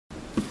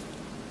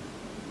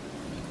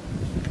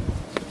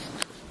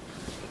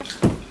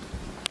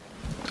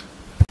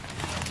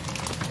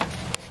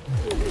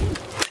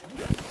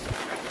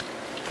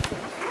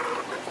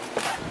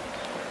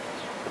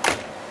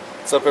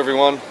What's up,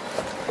 everyone?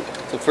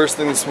 So first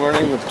thing this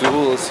morning,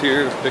 Abdul is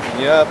here to pick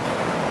me up,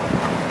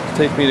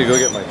 take me to go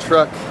get my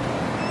truck,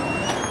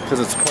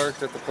 because it's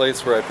parked at the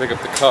place where I pick up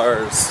the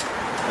cars,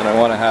 and I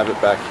want to have it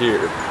back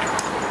here.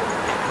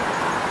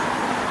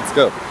 Let's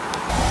go.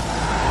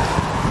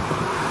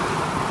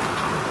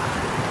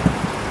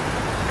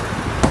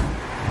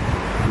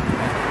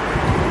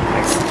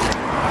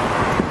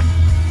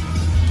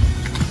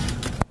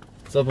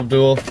 What's up,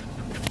 Abdul?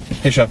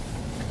 Hey, Sean.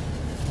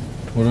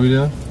 What are we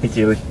doing? Hey,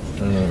 Keely.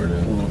 I don't know what we're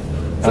doing.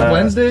 Is it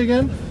Wednesday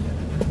again?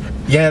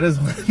 Yeah, it is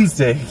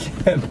Wednesday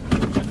again.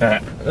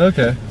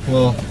 Okay,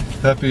 well,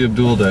 happy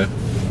Abdul Day.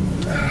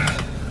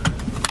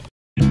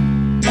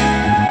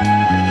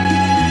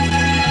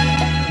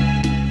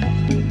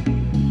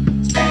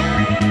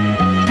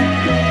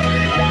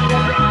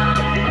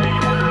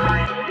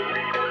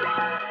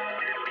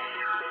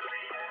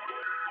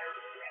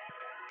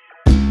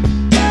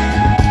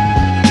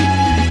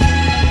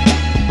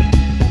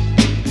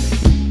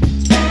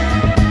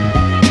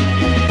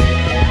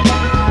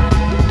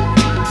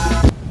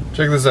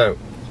 Check this out.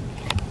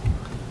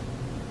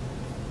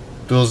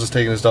 Abdul's just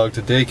taking his dog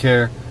to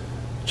daycare.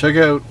 Check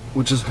out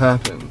what just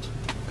happened.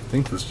 I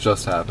think this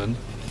just happened.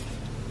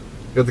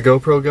 Got the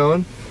GoPro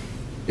going.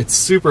 It's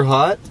super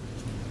hot.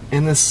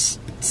 And this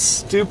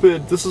is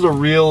a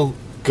real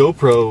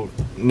GoPro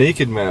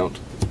naked mount.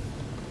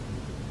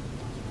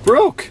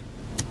 Broke!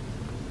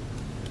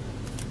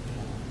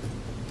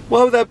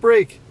 Why would that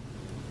break?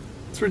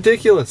 It's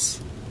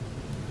ridiculous.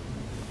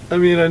 I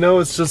mean, I know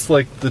it's just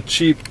like the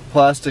cheap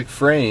plastic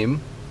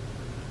frame,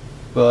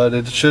 but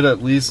it should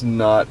at least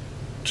not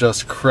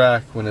just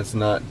crack when it's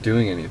not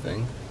doing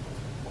anything.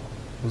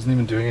 It wasn't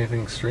even doing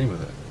anything extreme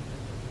with it.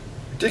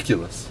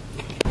 Ridiculous.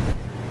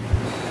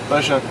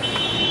 Bye, Sean.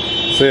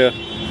 So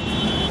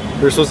yeah,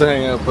 we were supposed to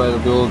hang out, but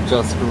Abdul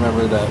just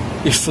remembered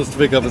that you're supposed to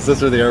pick up his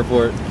sister at the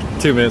airport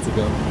 2 minutes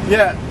ago.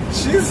 Yeah,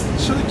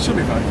 she'll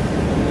be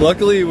fine.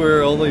 Luckily,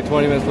 we're only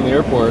 20 minutes from the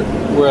airport,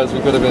 whereas we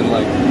could have been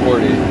like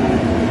 40.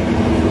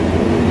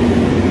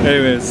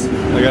 Anyways,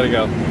 I gotta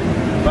go.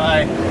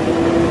 Bye.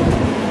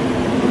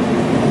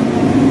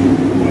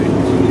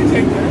 Can you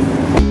take this?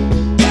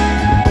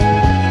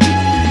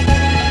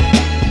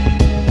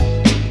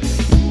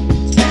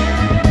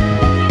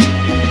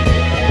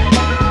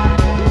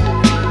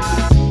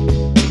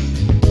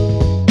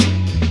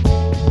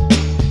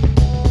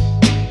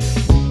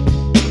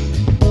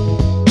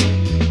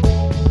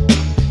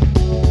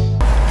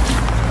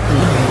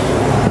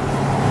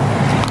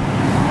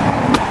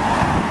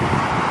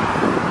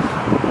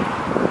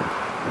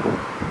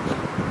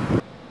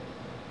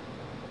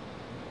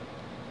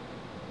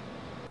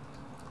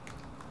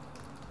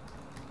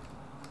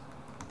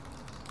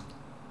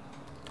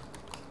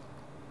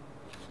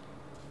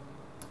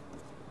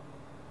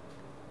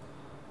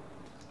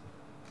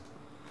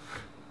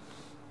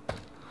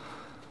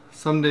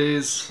 Some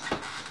days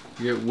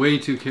you get way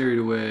too carried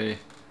away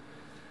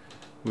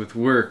with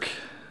work.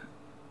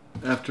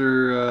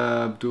 After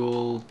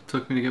Abdul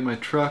took me to get my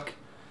truck,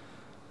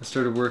 I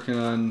started working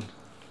on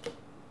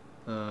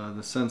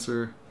the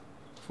sensor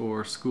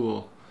for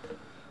school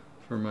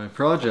for my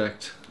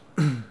project.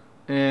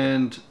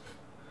 And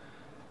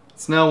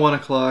it's now 1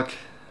 o'clock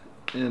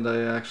and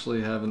I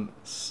actually haven't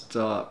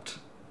stopped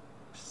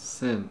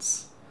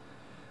since.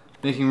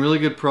 Making really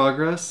good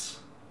progress.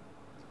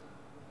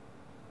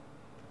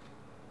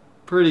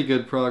 Pretty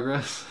good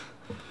progress.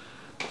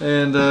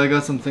 And I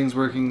got some things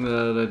working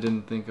that I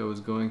didn't think I was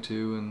going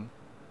to, and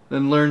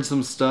then learned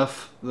some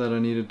stuff that I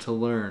needed to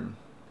learn.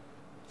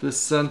 This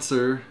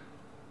sensor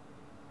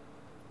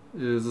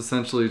is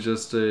essentially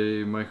just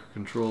a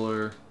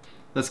microcontroller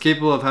that's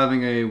capable of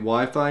having a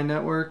Wi-Fi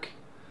network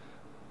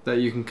that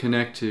you can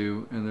connect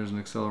to, and there's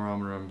an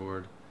accelerometer on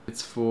board.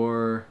 It's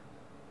for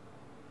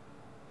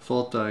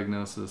fault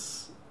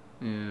diagnosis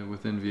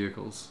within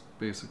vehicles,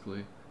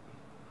 basically.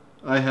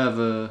 I have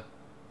a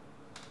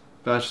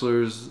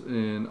bachelor's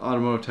in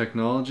automotive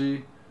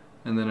technology,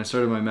 and then I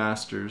started my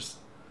master's,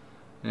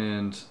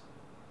 and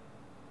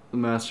the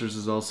master's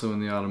is also in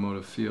the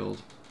automotive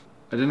field.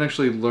 I didn't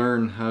actually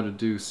learn how to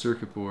do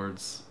circuit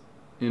boards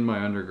in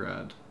my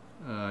undergrad.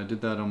 I did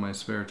that on my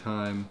spare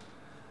time,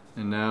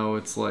 and now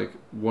it's like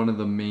one of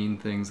the main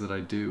things that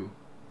I do.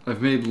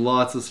 I've made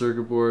lots of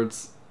circuit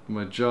boards in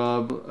my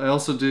job. I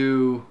also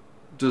do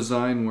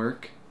design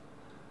work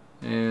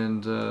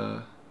and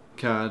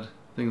CAD,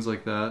 things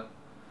like that,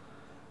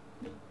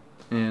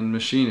 and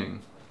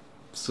machining.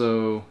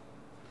 So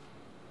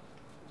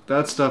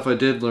that stuff I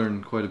did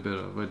learn quite a bit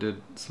of. I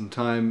did some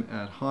time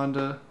at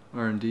Honda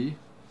R&D,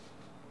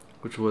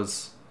 which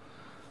was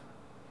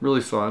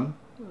really fun.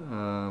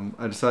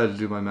 I decided to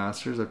do my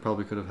master's. I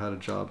probably could have had a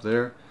job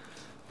there,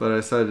 but I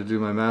decided to do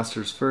my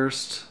master's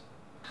first.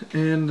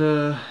 And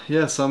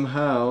yeah,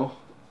 somehow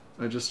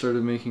I just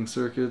started making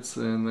circuits,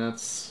 and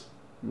that's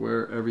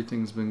where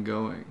everything's been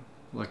going.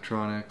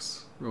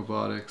 Electronics,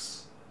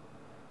 robotics,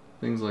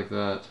 things like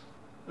that.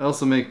 I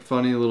also make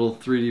funny little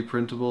 3D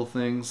printable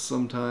things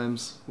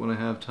sometimes when I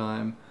have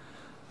time.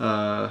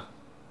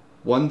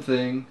 One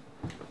thing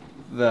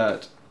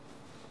that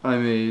I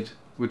made,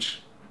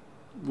 which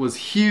was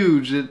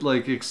huge. It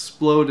like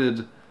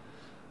exploded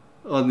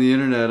on the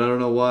internet. I don't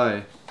know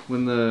why.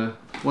 When the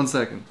 1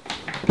 second.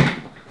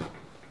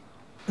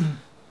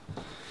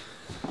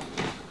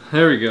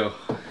 There we go.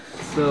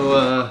 So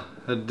I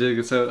had to dig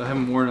this out. I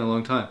haven't worn it in a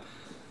long time.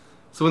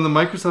 So when the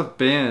Microsoft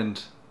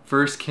Band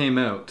first came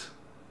out,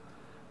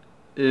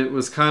 it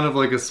was kind of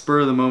like a spur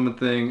of the moment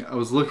thing. I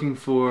was looking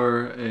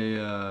for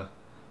a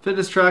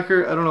fitness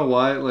tracker. I don't know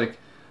why. Like,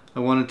 I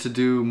wanted to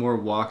do more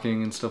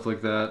walking and stuff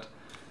like that,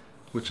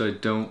 which I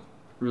don't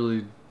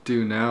really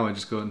do now. I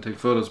just go out and take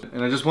photos.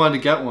 And I just wanted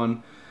to get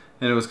one,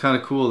 and it was kind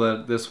of cool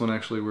that this one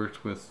actually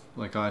worked with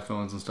like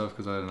iPhones and stuff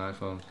because I had an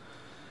iPhone.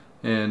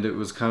 And it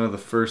was kind of the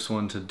first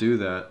one to do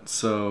that.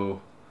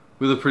 So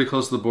we live pretty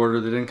close to the border.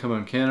 They didn't come out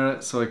in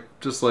Canada, so I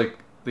just like,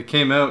 they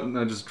came out and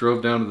I just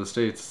drove down to the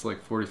States. It's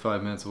like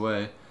 45 minutes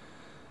away,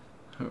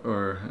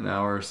 or an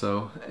hour or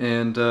so,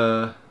 and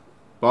bought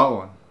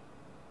one.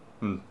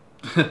 And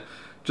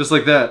just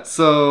like that.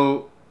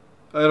 So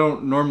I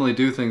don't normally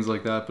do things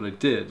like that, but I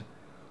did,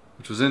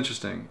 which was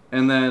interesting.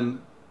 And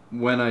then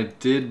when I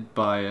did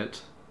buy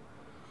it,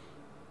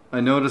 I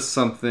noticed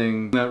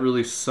something that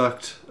really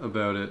sucked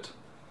about it,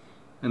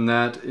 and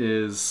that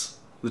is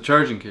the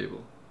charging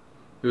cable.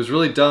 It was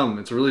really dumb.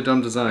 It's a really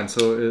dumb design.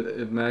 So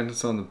it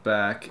magnets on the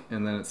back,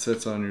 and then it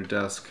sits on your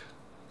desk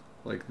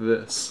like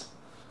this.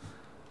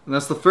 And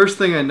that's the first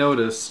thing I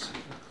noticed.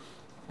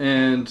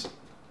 And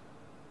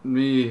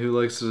me, who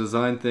likes to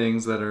design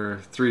things that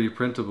are 3D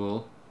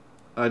printable,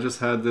 I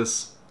just had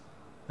this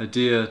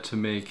idea to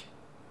make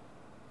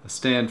a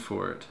stand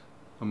for it.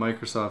 A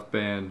Microsoft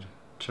Band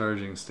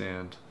charging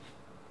stand.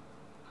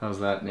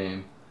 How's that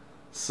name?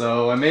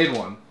 So I made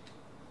one.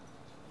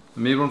 I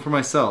made one for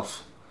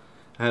myself.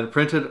 I had it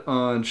printed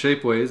on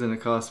Shapeways, and it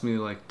cost me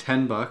like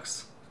 10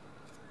 bucks.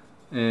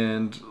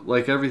 And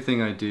like everything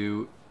I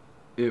do,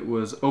 it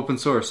was open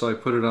source, so I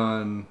put it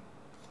on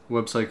a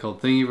website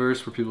called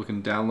Thingiverse where people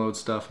can download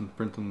stuff and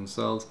print them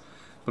themselves.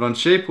 But on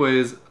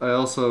Shapeways,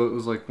 it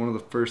was like one of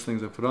the first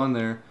things I put on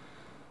there.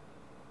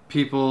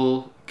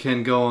 People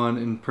can go on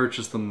and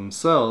purchase them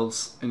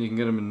themselves, and you can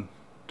get them in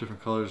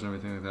different colors and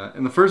everything like that.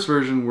 And the first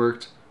version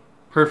worked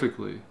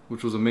perfectly,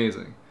 which was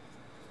amazing.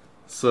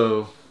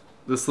 So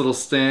this little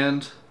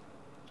stand,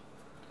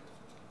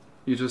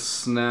 you just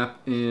snap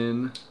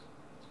in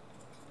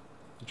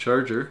the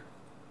charger,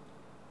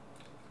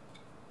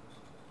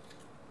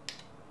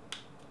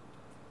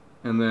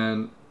 and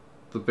then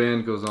the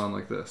band goes on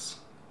like this.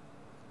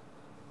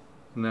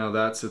 Now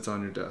that sits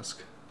on your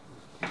desk.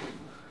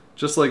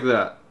 Just like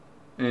that.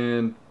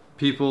 And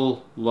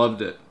people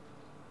loved it.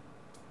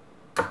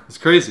 It's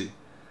crazy.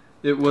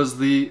 It was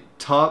the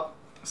top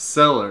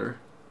seller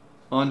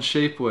on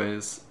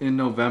Shapeways in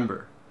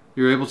November.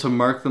 You're able to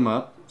mark them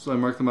up. So I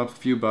marked them up a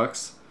few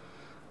bucks.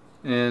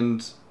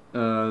 And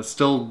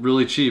still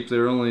really cheap. They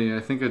were only, I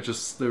think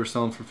they were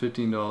selling for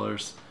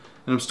 $15.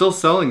 And I'm still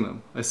selling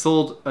them. I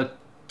sold a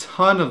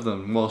ton of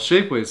them. Well,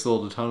 Shapeways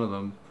sold a ton of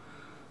them.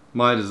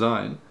 My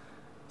design.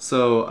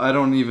 So I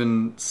don't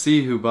even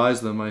see who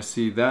buys them. I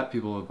see that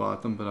people have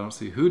bought them, but I don't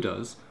see who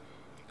does.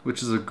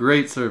 Which is a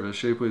great service.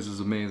 Shapeways is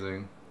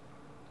amazing.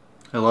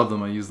 I love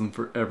them. I use them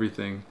for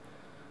everything.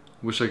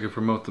 Wish I could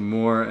promote them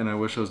more, and I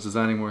wish I was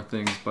designing more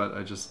things, but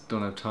I just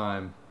don't have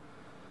time.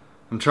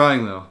 I'm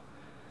trying though.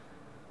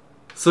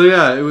 So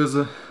yeah, it was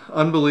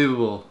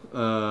unbelievable.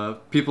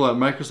 People at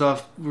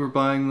Microsoft were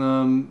buying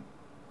them,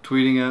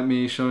 tweeting at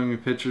me, showing me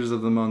pictures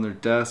of them on their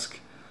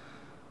desk.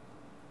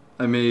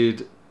 I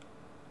made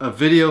a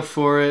video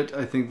for it.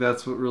 I think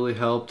that's what really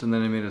helped, and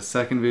then I made a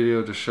second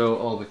video to show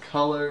all the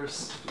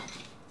colors.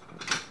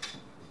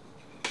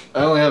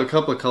 I only have a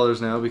couple of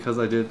colors now because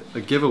I did a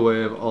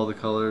giveaway of all the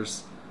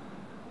colors.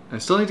 I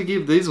still need to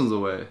give these ones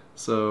away,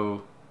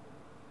 so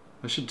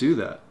I should do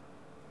that.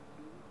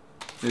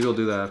 Maybe I'll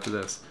do that after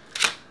this.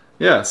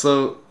 Yeah,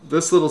 so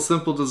this little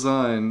simple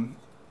design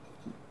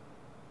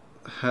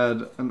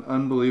had an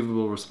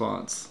unbelievable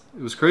response.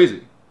 It was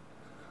crazy.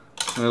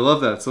 And I love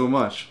that so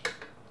much.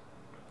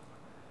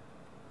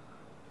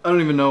 I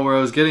don't even know where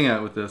I was getting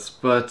at with this,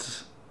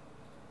 but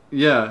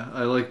yeah,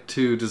 I like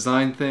to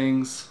design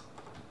things,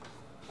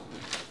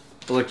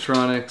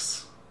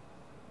 electronics,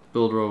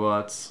 build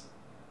robots,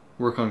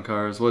 work on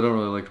cars. Well, I don't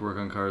really like to work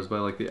on cars, but I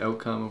like the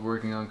outcome of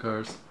working on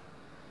cars.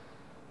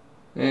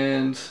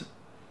 And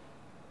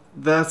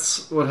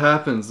that's what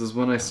happens, is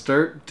when I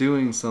start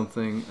doing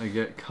something, I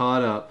get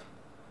caught up,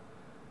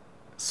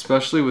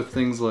 especially with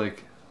things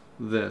like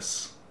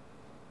this.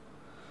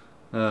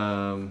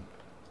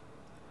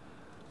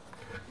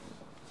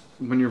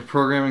 When you're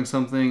programming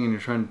something and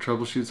you're trying to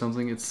troubleshoot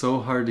something, it's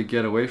so hard to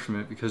get away from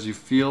it because you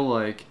feel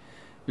like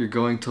you're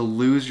going to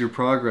lose your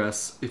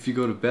progress if you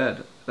go to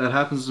bed. That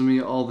happens to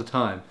me all the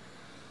time.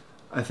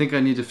 I think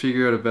I need to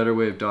figure out a better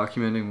way of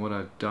documenting what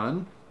I've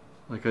done.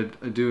 Like I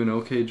do an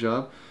okay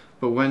job.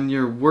 But when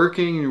you're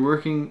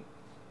working,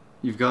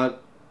 you've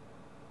got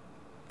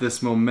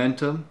this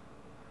momentum,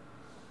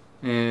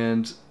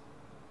 and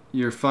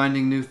you're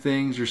finding new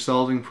things, you're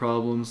solving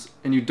problems,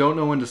 and you don't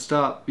know when to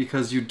stop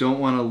because you don't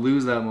want to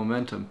lose that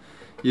momentum.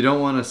 You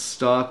don't want to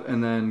stop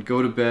and then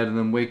go to bed and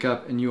then wake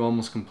up and you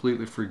almost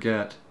completely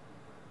forget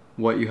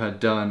what you had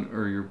done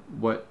or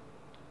what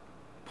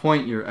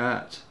point you're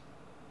at.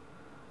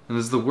 And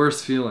it's the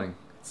worst feeling.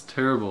 It's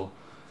terrible.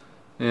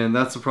 And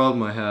that's the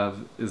problem I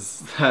have,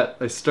 is that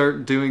I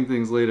start doing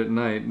things late at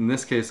night. In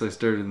this case, I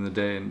started in the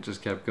day and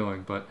just kept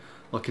going. But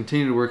I'll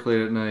continue to work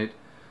late at night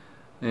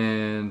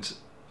and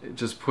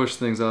just push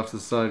things off to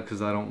the side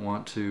because I don't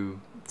want to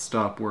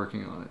stop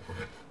working on it.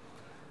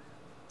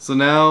 So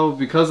now,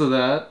 because of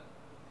that,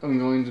 I'm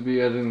going to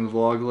be editing the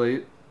vlog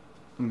late.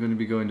 I'm going to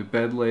be going to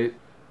bed late.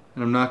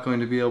 And I'm not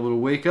going to be able to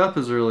wake up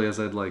as early as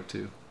I'd like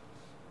to.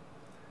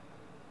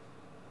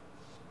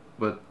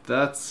 But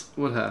that's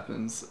what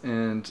happens.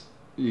 And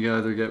you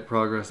either get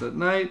progress at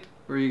night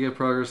or you get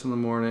progress in the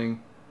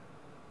morning.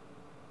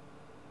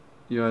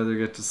 You either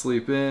get to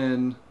sleep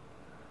in,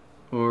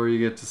 or you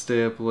get to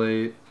stay up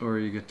late, or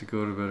you get to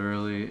go to bed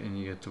early and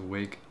you get to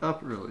wake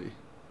up early.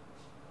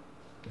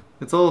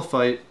 It's all a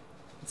fight.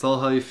 It's all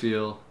how you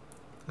feel.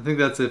 I think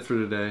that's it for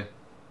today.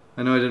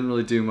 I know I didn't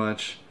really do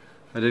much.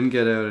 I didn't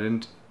get out. I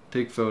didn't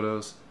take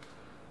photos.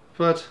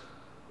 But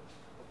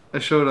I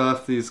showed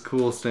off these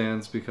cool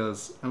stands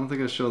because I don't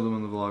think I showed them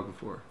on the vlog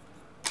before.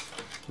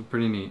 They're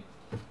pretty neat.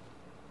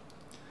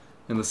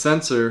 And the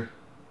sensor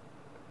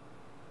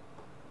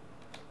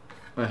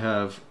I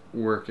have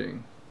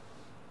working.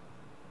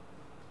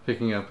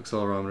 Picking up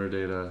accelerometer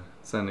data,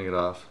 sending it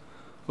off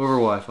over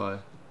Wi-Fi.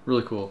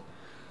 Really cool.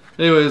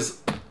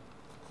 Anyways,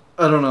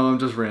 I don't know, I'm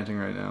just ranting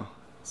right now.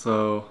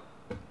 So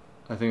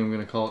I think I'm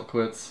going to call it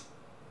quits,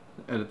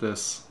 edit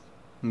this,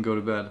 and go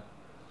to bed.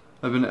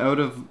 I've been out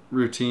of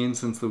routine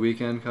since the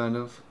weekend, kind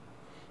of.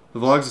 The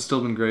vlogs have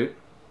still been great,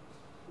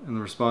 and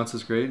the response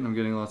is great, and I'm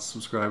getting lots of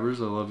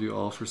subscribers. I love you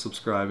all for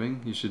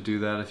subscribing. You should do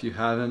that if you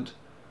haven't,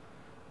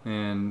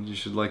 and you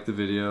should like the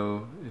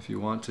video if you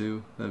want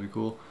to. That'd be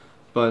cool.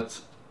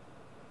 But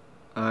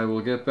I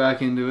will get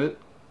back into it,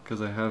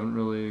 because I haven't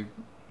really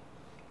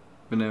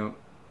been out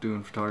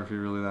doing photography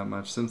really that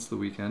much since the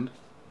weekend.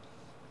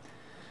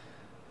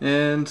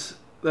 And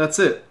that's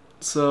it.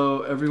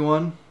 So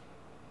everyone,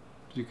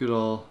 you could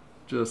all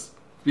just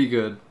be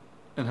good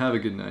and have a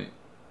good night.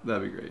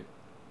 That'd be great.